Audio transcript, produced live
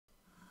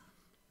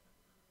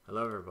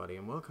Hello everybody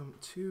and welcome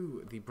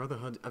to the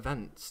Brotherhood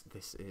event.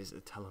 This is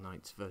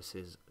Tellarknights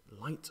versus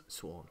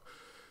Lightsworn.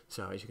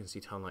 So as you can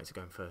see, Tellarknights are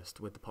going first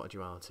with the Pot of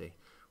Duality,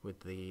 with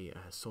the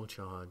Soul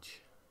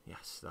Charge.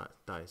 Yes,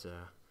 that is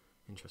a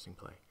interesting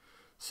play.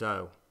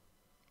 So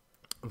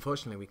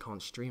unfortunately we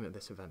can't stream at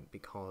this event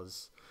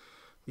because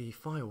the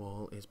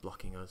firewall is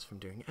blocking us from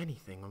doing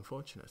anything,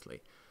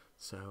 unfortunately.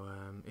 So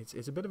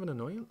it's a bit of an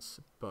annoyance,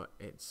 but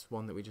it's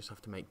one that we just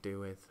have to make do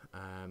with,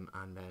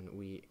 and then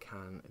we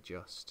can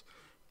just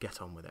get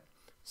on with it.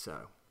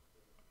 So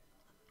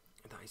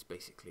that is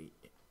basically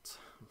it,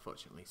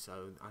 unfortunately.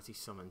 So as he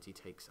summons, he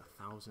takes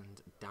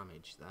 1,000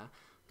 damage there,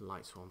 the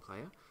Lightsworn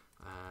player.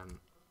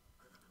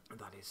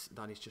 That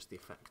is just the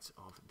effect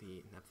of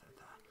the Nebther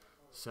there.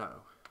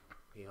 So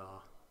we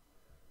are,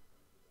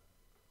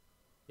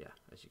 yeah,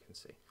 as you can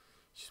see,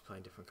 just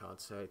playing different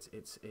cards. So it's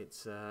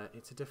a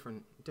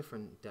different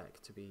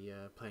deck to be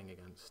playing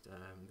against.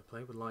 The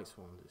play with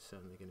Lightsworn is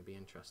certainly going to be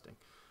interesting.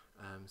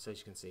 So as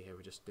you can see here,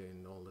 we're just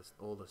doing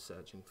all the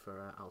searching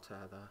for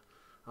Altair there.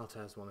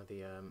 Altair is one of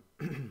the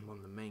one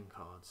of the main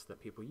cards that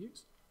people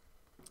use.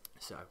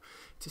 So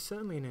it's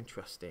certainly an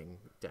interesting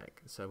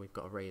deck. So we've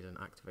got a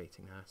Raiden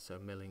activating there. So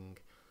milling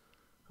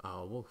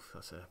our Wolf.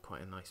 That's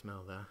quite a nice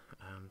mill there.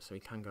 So he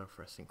can go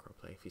for a synchro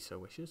play if he so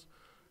wishes,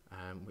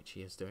 which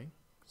he is doing.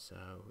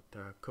 So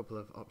there are a couple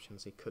of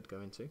options he could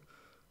go into.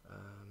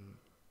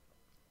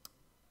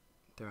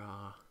 There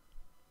are,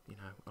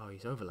 oh,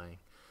 he's overlaying.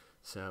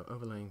 So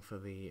overlaying for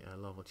the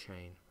Level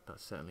Chain,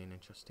 that's certainly an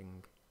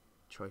interesting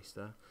choice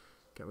there.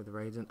 Get rid of the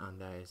Raiden,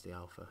 and there is the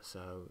Alpha.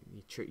 So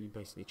you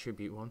basically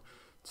tribute one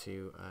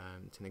to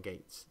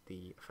negate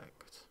the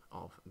effect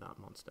of that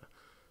monster.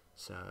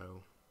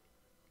 So,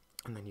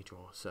 and then you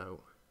draw.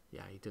 So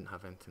yeah, he didn't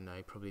have anything there.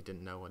 He probably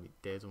didn't know what he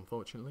did,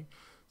 unfortunately.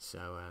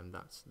 So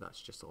that's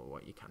just all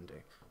what you can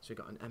do. So we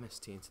got an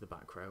MST into the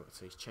back row.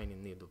 So he's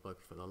chaining Needlebug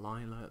for the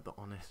Lila, the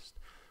Honest,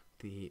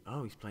 he's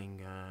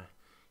playing.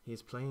 He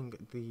is playing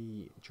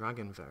the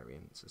Dragon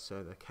variants,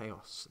 so the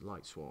Chaos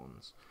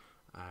Lightsworns.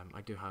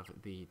 I do have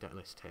the deck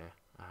list here,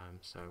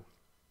 so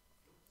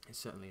it's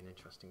certainly an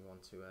interesting one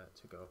to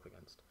go up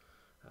against.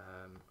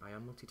 I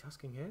am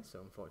multitasking here,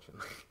 so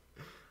unfortunately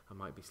I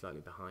might be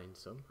slightly behind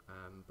some,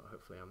 but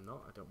hopefully I'm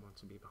not. I don't want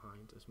to be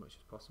behind as much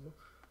as possible.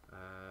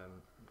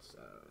 So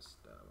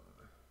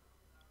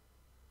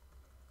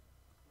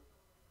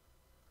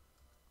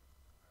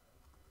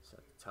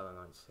the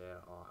Tellarknights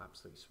here are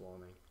absolutely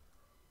swarming.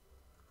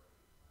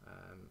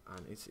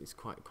 And it's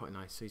quite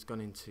nice. So he's gone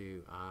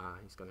into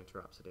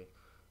Rhapsody,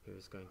 who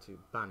is going to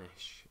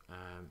banish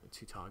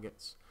 2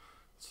 targets.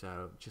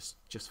 So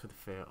just for the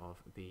fear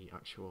of the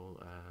actual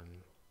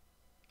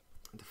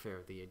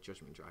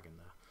Judgment Dragon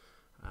there.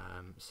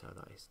 So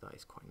that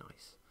is quite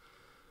nice.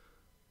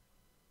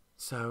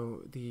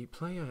 So the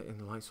player in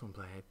the Lightsworn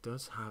player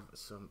does have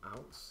some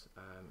outs,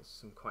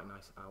 some quite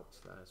nice outs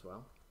there as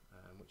well,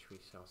 which we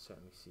shall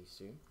certainly see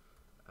soon.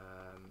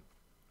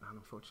 And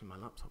unfortunately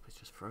my laptop is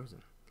just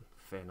frozen.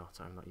 Fear not,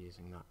 I'm not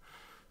using that.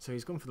 So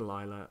he's gone for the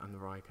Lila and the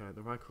Raikou.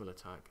 The Raikou will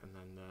attack, and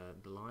then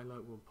the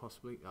Lila will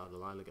possibly... Oh, the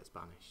Lila gets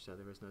banished, so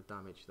there is no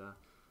damage there.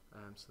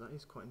 So that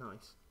is quite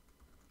nice.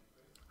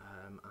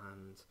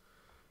 And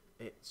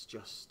it's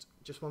just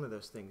one of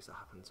those things that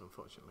happens,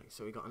 unfortunately.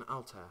 So we got an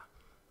Altair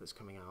that's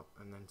coming out,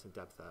 and then to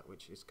Nebther,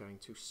 which is going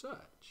to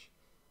search.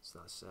 So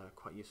that's a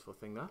quite useful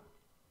thing there.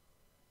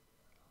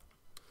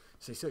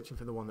 So he's searching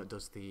for the one that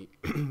does the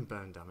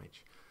burn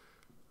damage.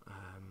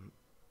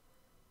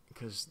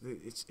 Because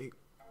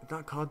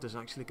that card does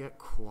actually get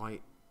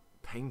quite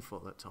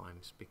painful at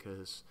times,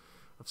 because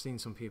I've seen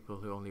some people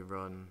who only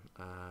run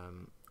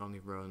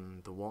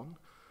the one,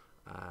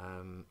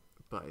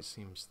 but it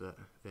seems that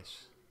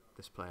this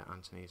player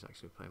Anthony is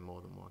actually playing more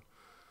than one.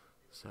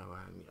 So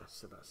yeah,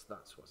 so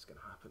that's what's going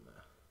to happen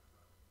there.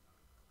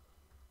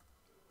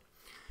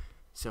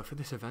 So for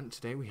this event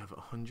today, we have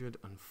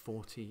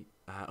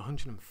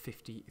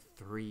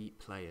 153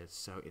 players.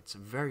 So it's a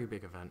very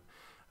big event,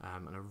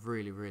 and a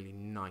really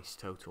nice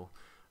total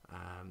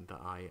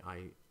that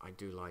I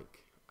do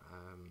like.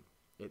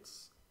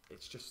 It's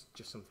just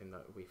something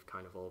that we've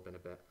kind of all been a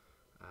bit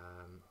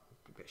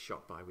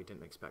shocked by. We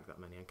didn't expect that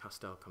many, and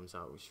Castell comes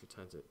out, which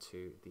returns it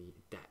to the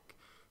deck,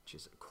 which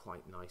is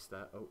quite nice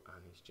there. Oh,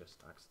 and he's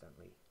just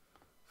accidentally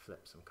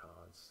flipped some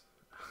cards.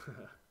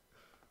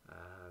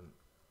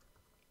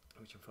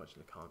 Which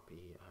unfortunately can't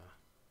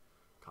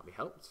be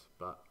helped,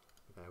 but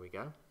there we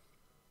go.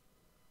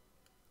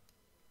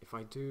 If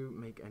I do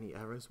make any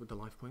errors with the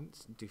life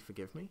points, do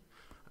forgive me.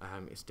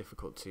 It's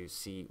difficult to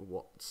see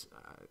what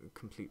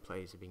complete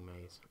plays are being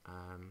made.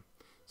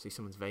 So he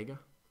summons Vega,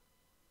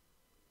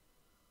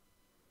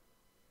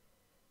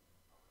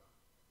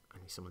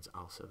 and he summons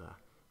Alsa there.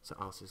 So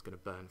Alsa is going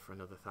to burn for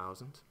another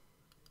 1,000.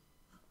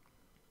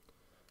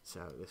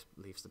 So this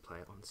leaves the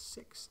player on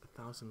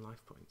 6,000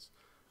 life points.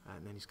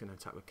 And then he's going to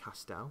attack with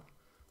Castell,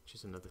 which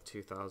is another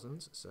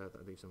 2,000, so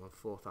that leaves him on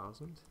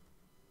 4,000.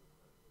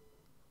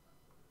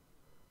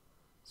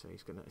 So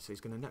he's going to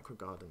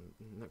Necrogarden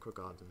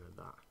of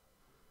that.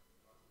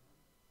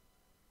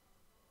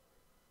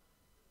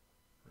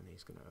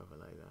 he's going to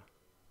overlay there.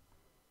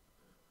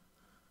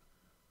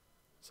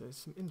 So it's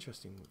some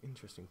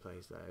interesting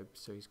plays there.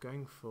 So he's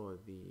going for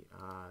the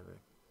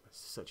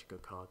such a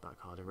good card, that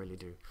card. I really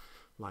do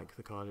like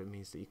the card. It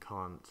means that you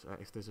can't,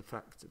 if there's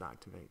effect that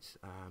activates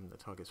that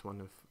targets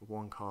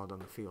one card on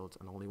the field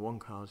and only one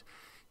card,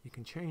 you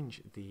can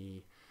change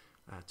the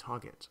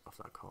target of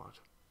that card.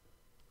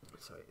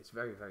 So it's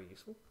very, very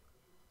useful.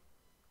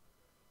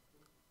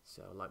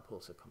 So Light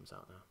Pulsar comes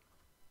out now.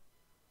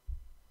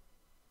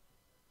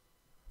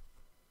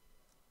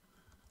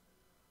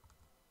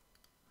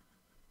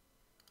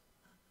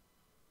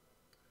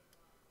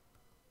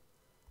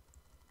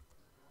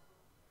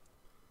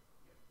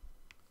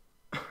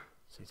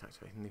 So he's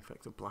activating the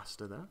effect of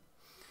Blaster there.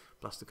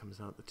 Blaster comes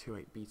out, the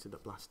 2/8 beta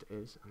that Blaster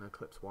is, and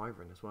Eclipse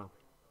Wyvern as well.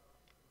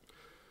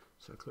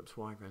 So Eclipse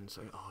Wyvern,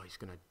 so he's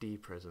going to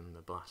de-prison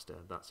the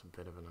Blaster. That's a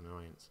bit of an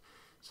annoyance.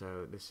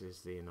 So this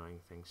is the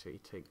annoying thing. So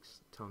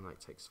Tellarknight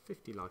takes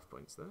 50 life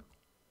points there.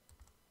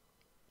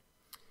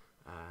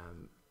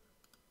 There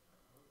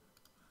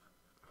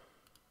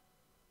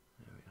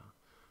we are.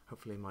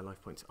 Hopefully my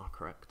life points are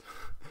correct.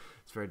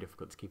 It's very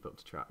difficult to keep up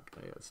to track,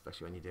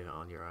 especially when you do it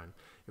on your own.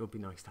 It would be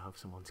nice to have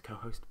someone to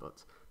co-host,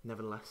 but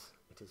nevertheless,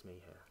 it is me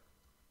here.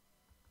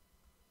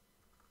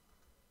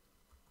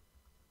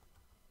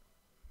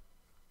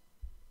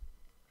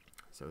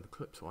 So with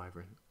Eclipse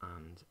Wyvern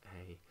and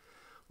a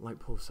Light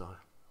Pulsar,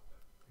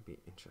 it'd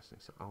be interesting.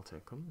 So Altair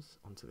comes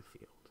onto the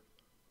field.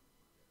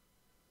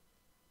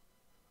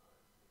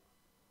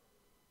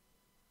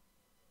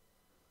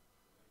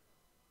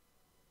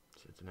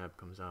 So Deneb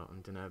comes out,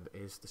 and Deneb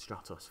is the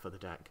Stratos for the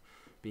deck,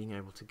 being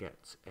able to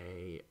get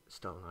a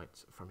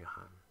Tellarknight from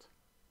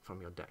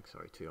your deck,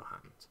 to your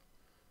hand.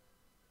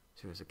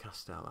 So there's a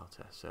Castel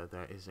Altair. So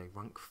there is a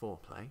rank 4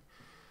 play,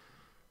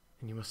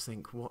 and you must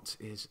think, what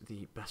is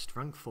the best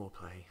rank 4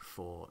 play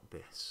for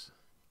this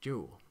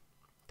duel?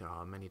 There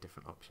are many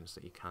different options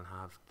that you can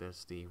have.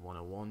 There's the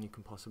 101 you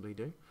can possibly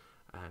do.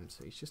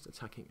 So he's just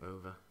attacking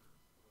over,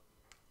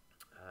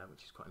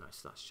 which is quite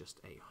nice. That's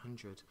just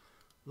 100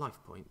 life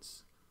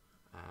points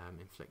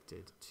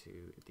inflicted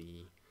to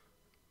the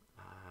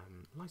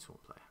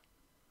Lightsworn player.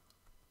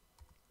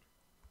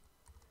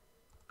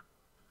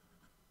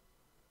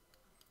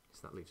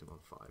 So that leaves him on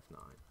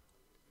 5/9.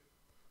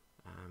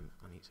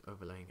 And he's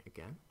overlaying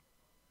again.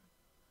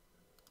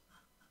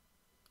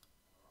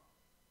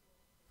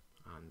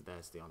 And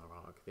there's the Honor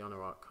Arc. The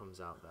Honor Arc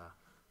comes out there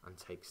and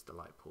takes the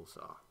Light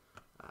Pulsar,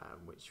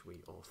 which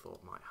we all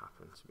thought might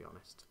happen, to be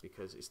honest,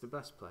 because it's the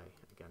best play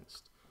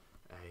against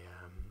a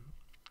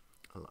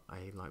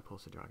Light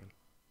Pulsar Dragon.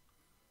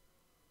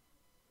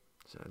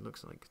 So it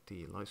looks like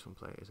the Lightsworn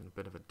player is in a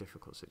bit of a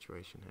difficult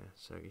situation here.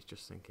 So he's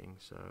just thinking,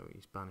 so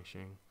he's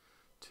banishing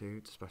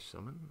 2 to special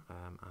summon,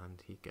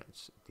 and he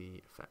gets the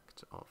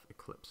effect of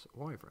Eclipse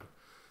Wyvern.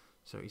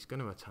 So he's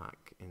going to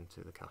attack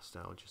into the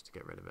Castel just to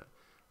get rid of it.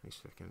 And he's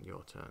thinking,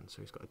 your turn.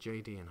 So he's got a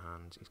JD in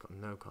hand, he's got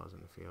no cards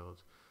in the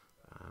field.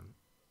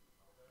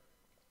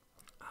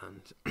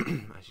 And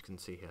as you can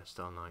see here,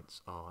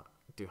 Tellarknights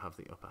do have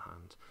the upper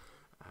hand,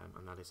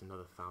 and that is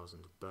another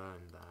 1,000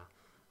 burn there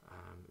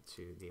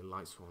to the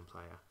Lightsworn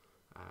player,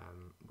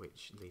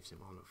 which leaves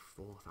him on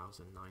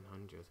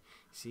 4,900.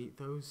 See,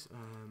 those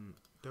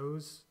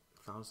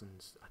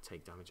thousands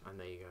take damage, and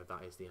there you go,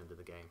 that is the end of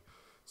the game.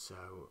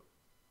 So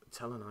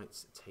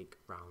Tellarknights take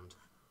round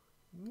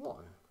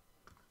 1.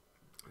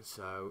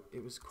 So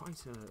it was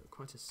quite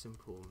a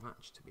simple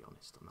match, to be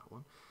honest, on that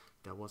one.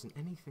 There wasn't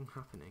anything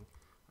happening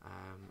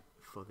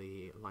for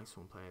the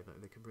Lightsworn player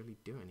that they could really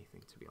do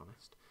anything, to be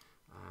honest,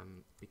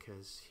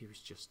 because he was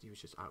just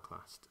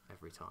outclassed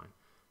every time,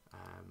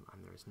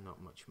 and there is not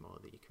much more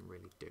that you can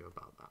really do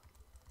about that.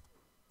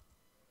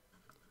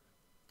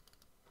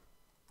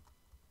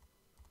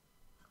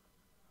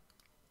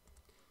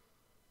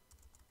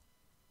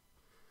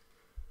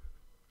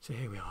 So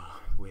here we are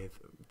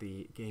with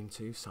the game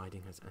 2.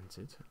 Siding has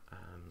entered.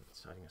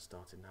 Siding has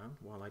started now,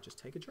 while I just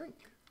take a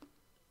drink.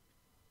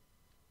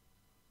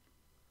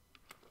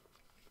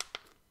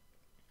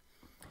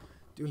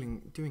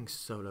 Doing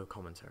solo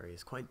commentary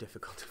is quite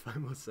difficult, if I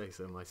must say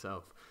so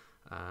myself,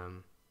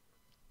 and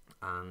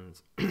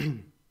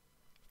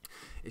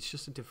it's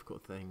just a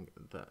difficult thing.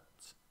 That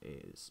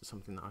is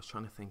something that I was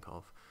trying to think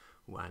of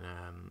when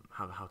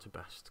how to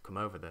best come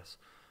over this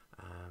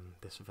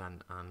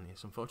event, and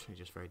it's unfortunately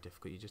just very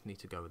difficult. You just need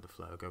to go with the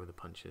flow, go with the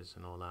punches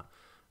and all that.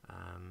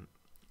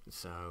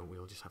 So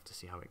we'll just have to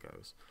see how it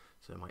goes.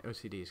 So my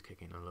OCD is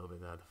kicking in a little bit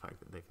there, the fact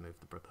that they've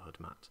moved the Brotherhood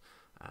mat,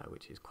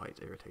 which is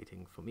quite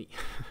irritating for me.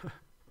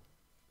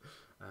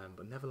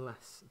 But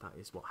nevertheless, that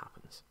is what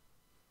happens.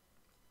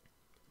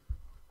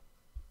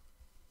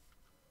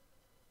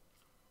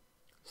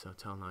 So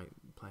Tellarknight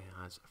player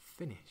has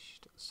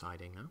finished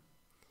siding now,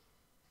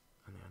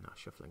 and they are now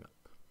shuffling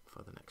up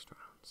for the next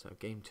round. So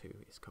game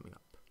 2 is coming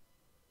up.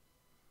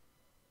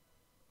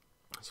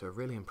 So we're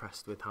really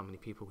impressed with how many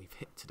people we've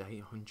hit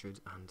today.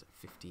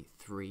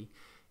 153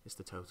 is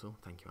the total.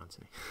 Thank you,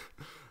 Anthony.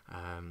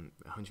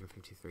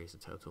 153 is the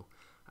total,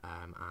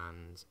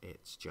 and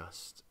it's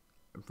just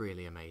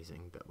really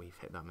amazing that we've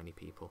hit that many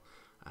people.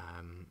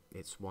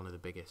 It's one of the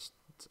biggest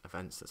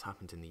events that's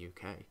happened in the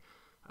UK.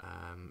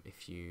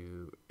 If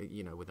you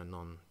know, with a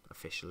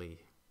non-officially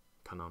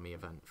Konami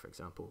event, for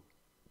example,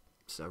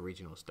 so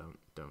regionals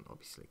don't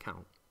obviously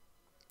count,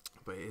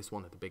 but it is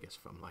one of the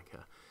biggest from like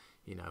a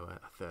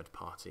third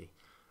party,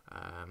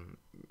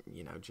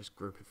 just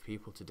group of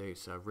people to do.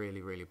 So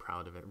really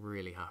proud of it,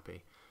 really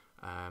happy.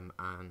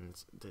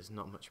 And there's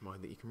not much more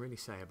that you can really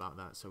say about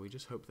that. So we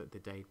just hope that the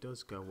day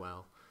does go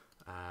well,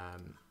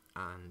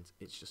 and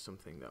it's just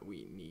something that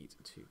we need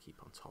to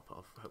keep on top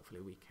of.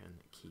 Hopefully we can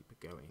keep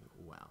going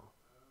well.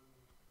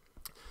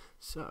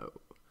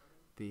 So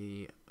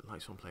the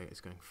Lightsworn player is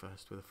going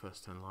first with a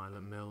first turn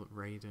Lila, mill,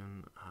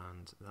 Raiden,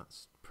 and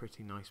that's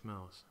pretty nice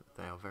mills.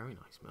 They are very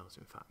nice mills,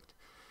 in fact.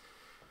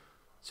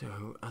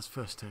 So as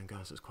first turn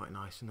goes, it's quite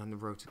nice, and then the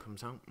Rota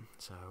comes out.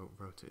 So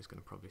Rota is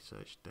going to probably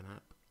search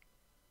Denep.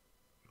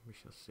 We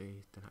shall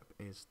see. Denep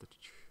is the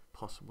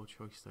possible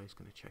choice there. He's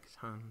going to check his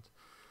hand.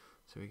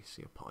 So we can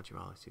see a pot of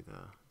duality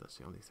there. That's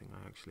the only thing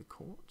I actually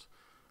caught.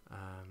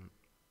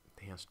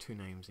 He has 2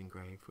 names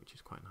engraved, which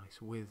is quite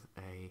nice, with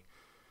a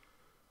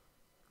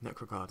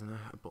Necrogardener,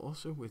 but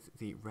also with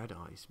the Red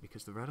Eyes,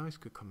 because the Red Eyes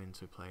could come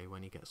into play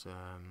when he gets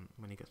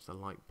the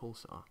Light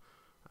Pulsar.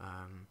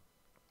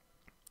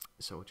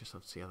 So we'll just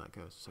have to see how that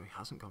goes. So he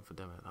hasn't gone for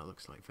demo. That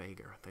looks like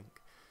Vega, I think,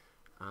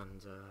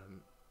 and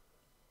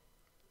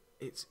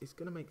it's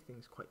going to make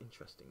things quite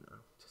interesting now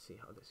to see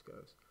how this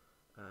goes.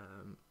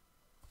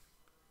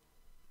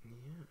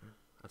 Yeah,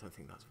 I don't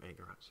think that's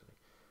Vega actually.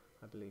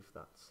 I believe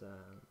that's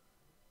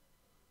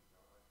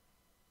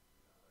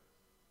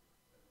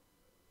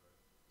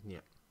yeah.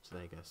 So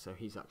there you go. So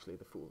he's actually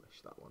the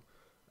Foolish, that one.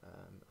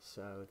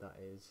 So that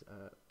is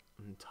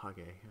Ntage,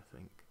 I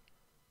think.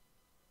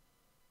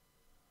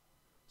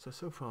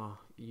 So far,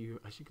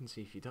 as you can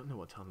see, if you don't know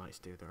what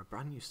Tellarknights do, they're a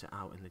brand new set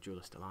out in the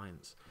Duelist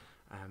Alliance,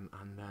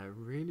 and they're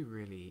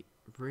really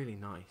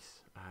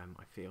nice,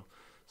 I feel.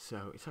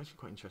 So it's actually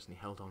quite interesting.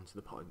 He held on to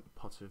the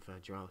pot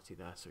of duality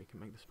there, so he can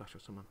make the special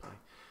summon play,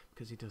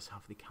 because he does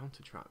have the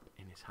counter trap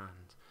in his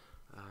hand,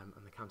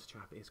 and the counter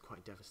trap is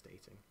quite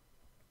devastating.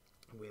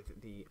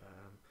 With the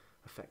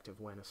effect of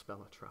when a spell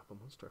or trap or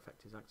monster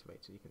effect is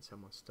activated, you can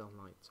send one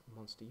Tellarknight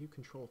monster you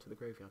control to the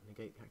graveyard,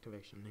 negate the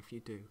activation, and if you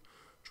do,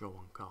 draw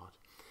 1 card.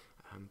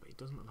 But he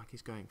doesn't look like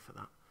he's going for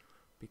that,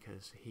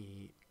 because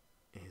he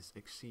is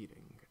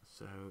exceeding.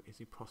 So is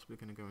he possibly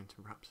going to go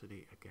into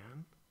Rhapsody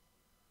again?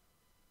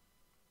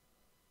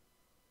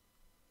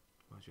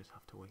 We'll just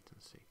have to wait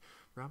and see.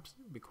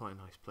 Rhapsody would be quite a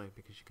nice play,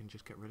 because you can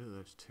just get rid of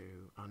those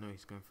 2. Oh no,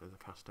 he's going for the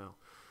Castel.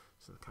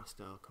 So the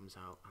Castel comes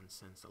out and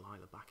sends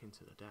Delilah back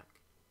into the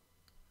deck,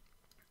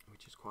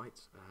 which is quite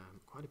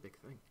a big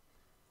thing.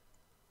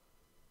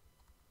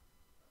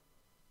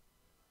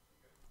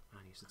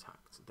 And he's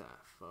attacked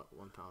there for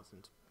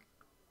 1,000,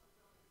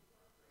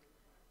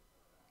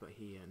 but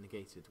he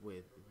negated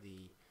with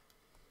the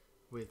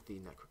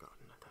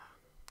Necrogardener there.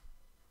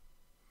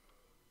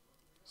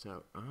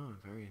 So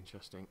very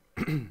interesting.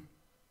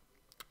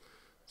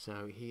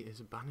 So he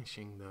is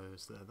banishing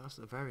those there. That's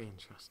a very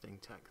interesting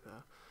tech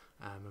there.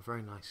 A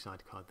very nice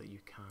side card that you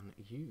can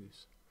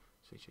use.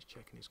 So he's just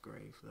checking his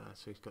grave there.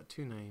 So he's got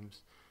 2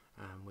 names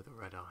with the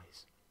Red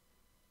Eyes.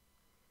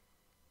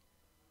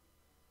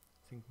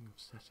 Thinking of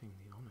setting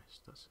the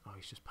Honest.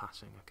 He's just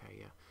passing. Okay,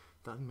 yeah,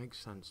 that makes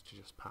sense to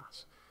just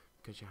pass,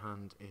 because your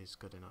hand is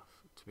good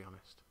enough, to be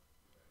honest.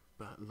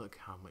 But look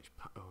how much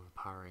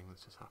overpowering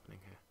this is happening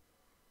here.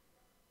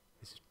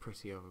 This is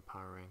pretty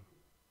overpowering,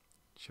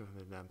 showing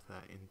the depth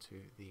there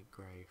into the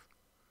grave.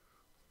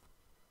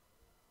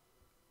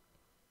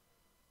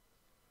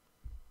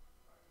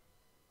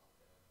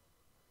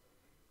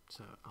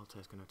 So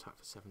Altair's going to attack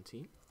for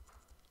 17.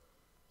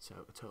 So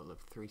a total of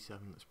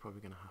 3-7 that's probably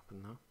going to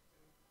happen now.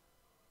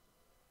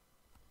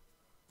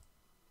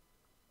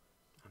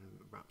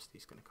 And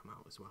Rhapsody's going to come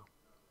out as well.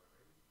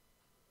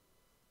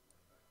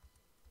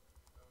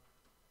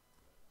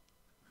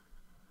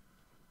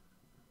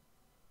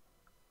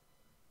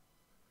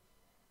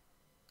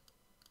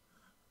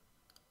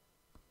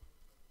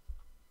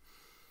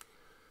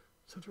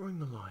 So drawing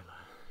the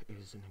Lila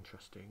is an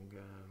interesting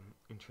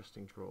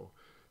draw,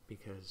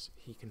 because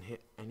he can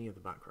hit any of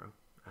the back row,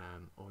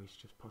 or he's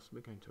just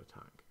possibly going to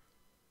attack.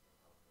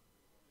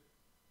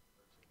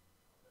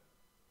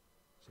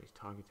 So he's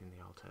targeting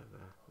the Altair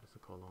there, as the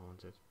caller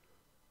wanted,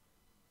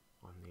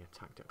 on the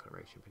attack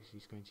declaration, because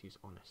he's going to use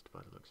Honest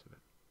by the looks of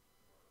it.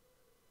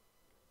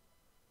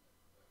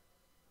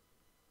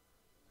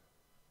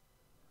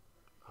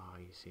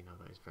 You see now,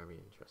 that is very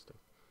interesting.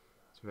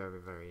 It's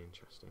very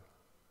interesting,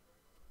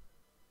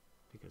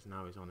 because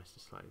now his Honest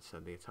is slightly, so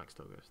the attack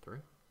still goes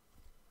through.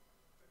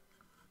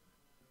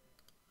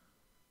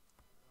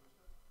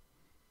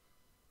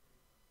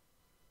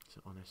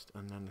 So Honest,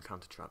 and then the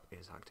counter trap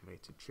is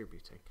activated,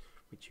 tributing,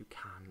 which you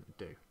can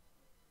do.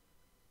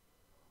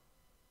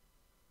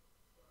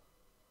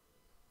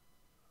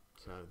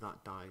 So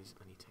that dies,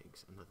 and he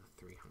takes another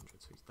 300,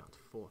 so he's down to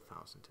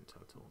 4,000 in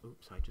total.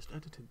 Oops, I just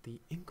edited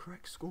the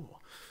incorrect score,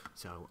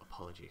 so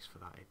apologies for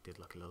that. It did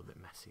look a little bit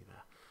messy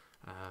there.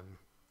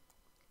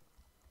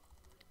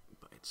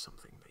 But it's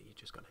something that you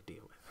just got to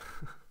deal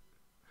with.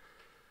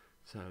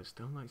 So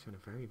Stone Knight's in a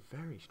very,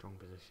 very strong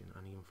position,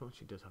 and he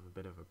unfortunately does have a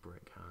bit of a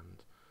brick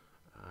hand.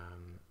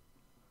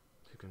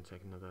 So he's going to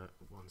take another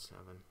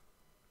 1-7.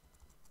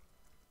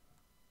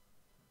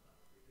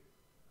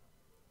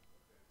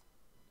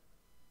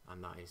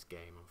 And that is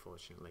game,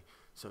 unfortunately.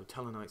 So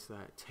Tellarknights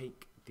there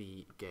take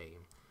the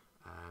game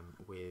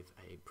with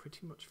a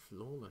pretty much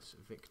flawless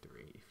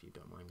victory, if you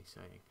don't mind me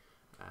saying.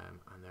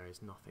 And there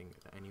is nothing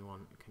that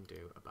anyone can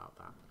do about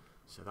that.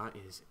 So that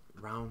is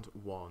round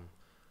 1.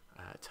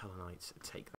 Tellarknights take that.